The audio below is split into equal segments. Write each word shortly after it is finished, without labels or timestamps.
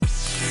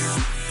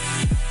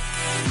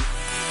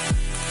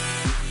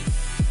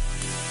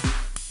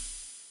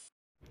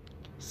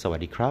สวัส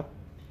ดีครับ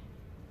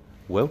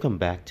Welcome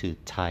back to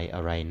Thai อ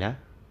ะไรนะ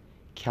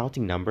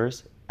Counting Numbers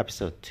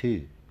Episode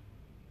 2.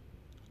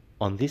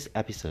 On this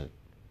episode,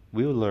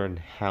 we will learn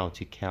how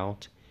to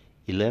count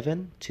 11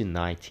 to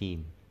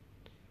 19.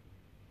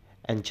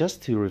 And just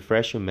to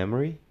refresh your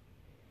memory,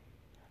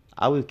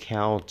 I will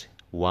count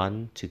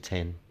 1 to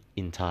 10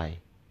 in Thai.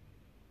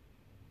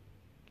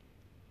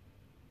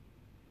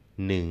 1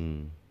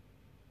 2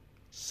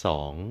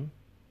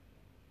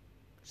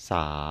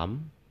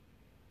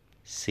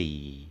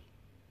 3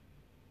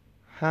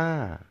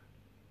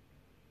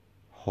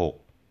 4 5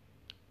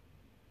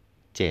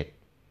 6 7 8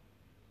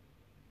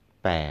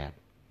 9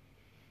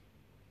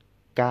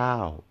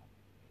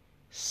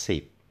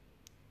 10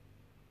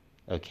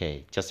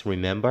 Okay, just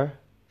remember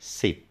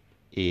 10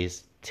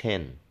 is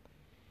 10.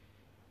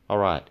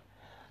 Alright,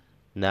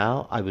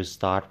 now I will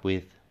start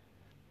with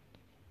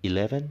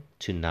 11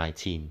 to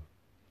 19.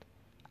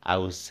 I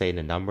will say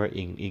the number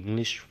in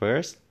English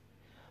first,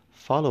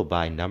 followed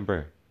by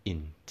number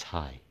in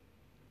Thai.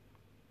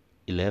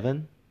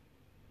 11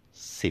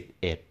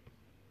 11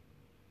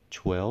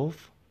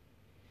 12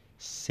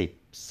 12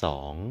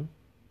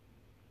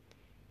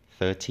 13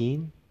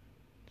 13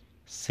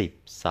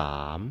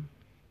 14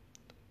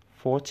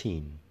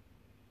 14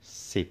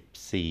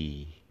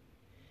 15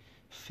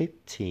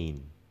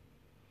 15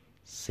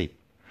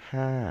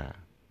 16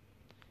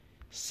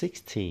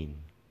 16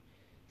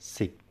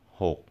 17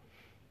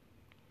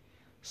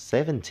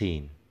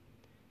 17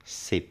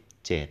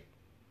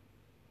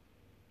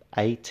 18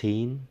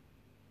 18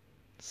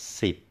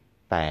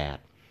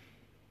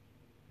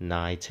 19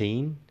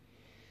 19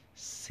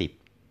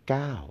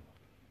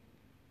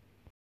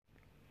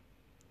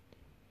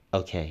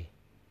 Okay,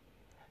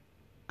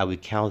 I will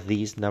count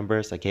these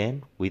numbers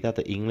again without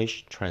the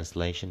English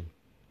translation.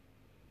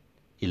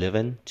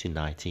 11 to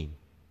 19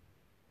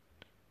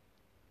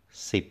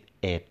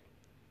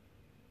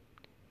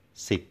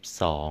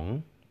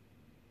 11 12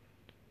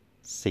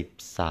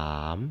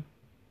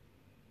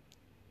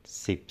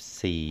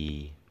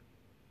 13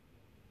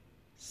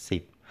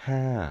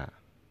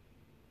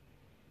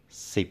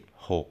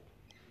 14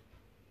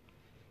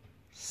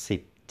 15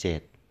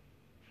 16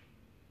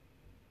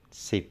 17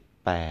 18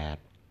 19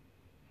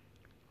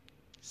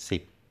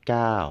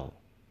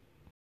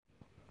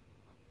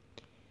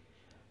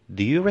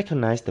 Do you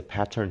recognize the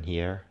pattern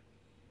here?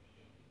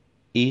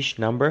 Each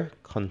number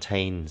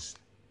contains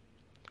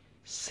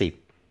 10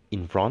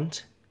 in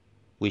front,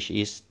 which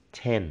is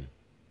 10,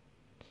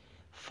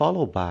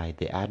 followed by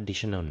the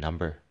additional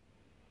number.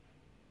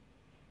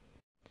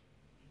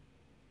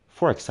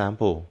 For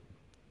example,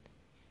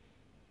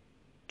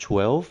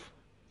 12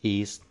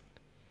 is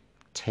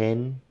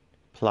 10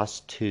 plus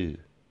 2,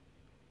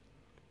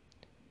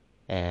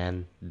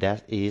 and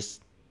that is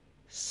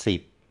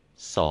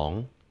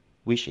 12,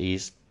 which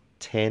is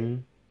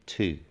 10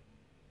 2.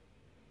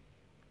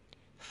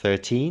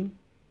 13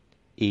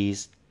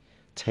 is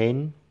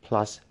 10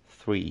 plus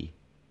 3,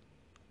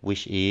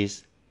 which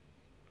is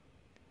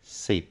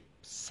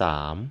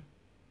 13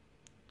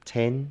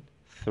 10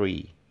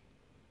 3.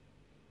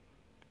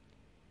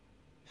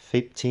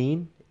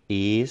 15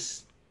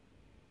 is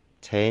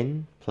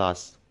 10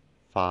 plus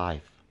 5,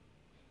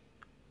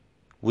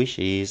 which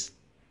is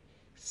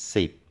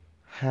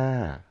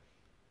 15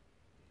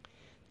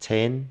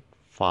 10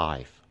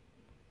 5.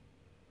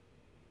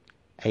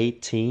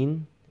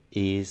 18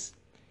 is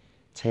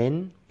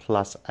 10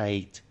 plus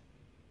 8,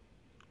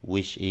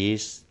 which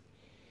is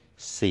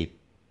 18.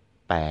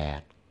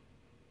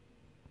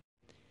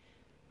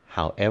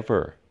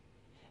 However,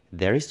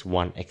 there is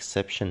one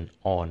exception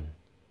on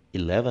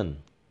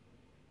 11.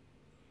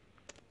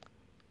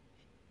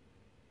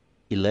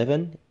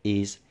 11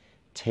 is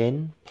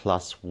 10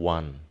 plus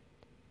 1.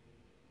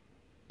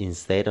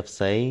 Instead of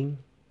saying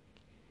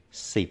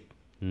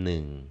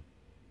 11,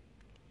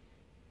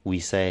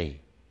 we say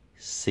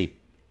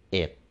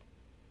 11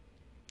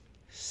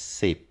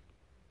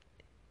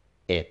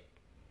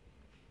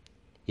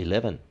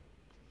 11.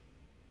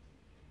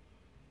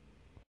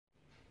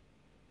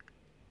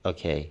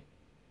 Okay,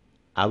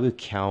 I will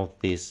count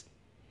this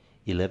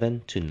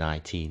 11 to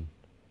 19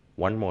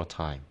 one more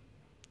time.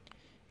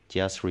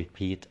 Just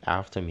repeat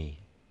after me,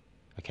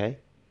 okay?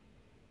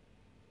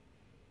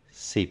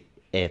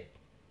 11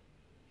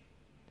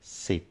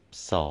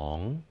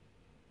 12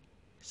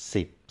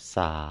 13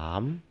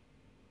 14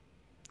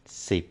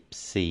 15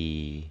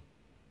 16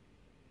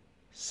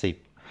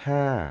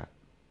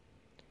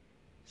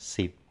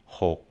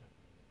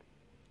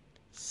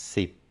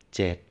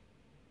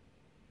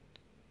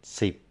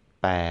 17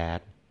 18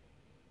 19.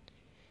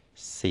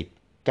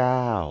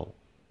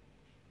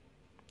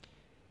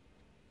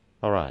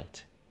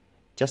 Alright,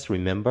 just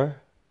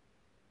remember,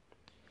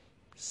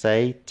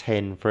 say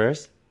 10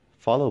 first,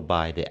 followed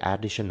by the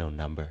additional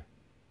number.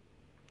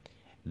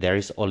 There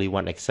is only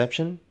one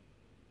exception,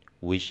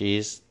 which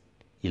is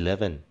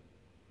 11.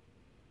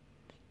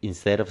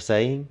 Instead of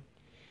saying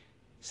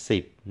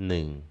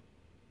 11,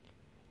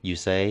 you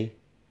say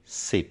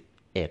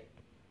 11.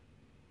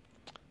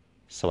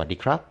 สวัสดี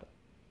ครับ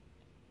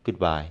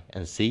Goodbye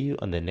and see you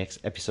on the next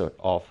episode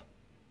of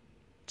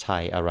ไท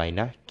ยอะไร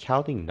นะ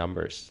Counting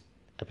Numbers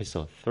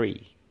Episode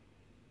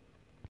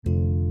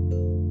 3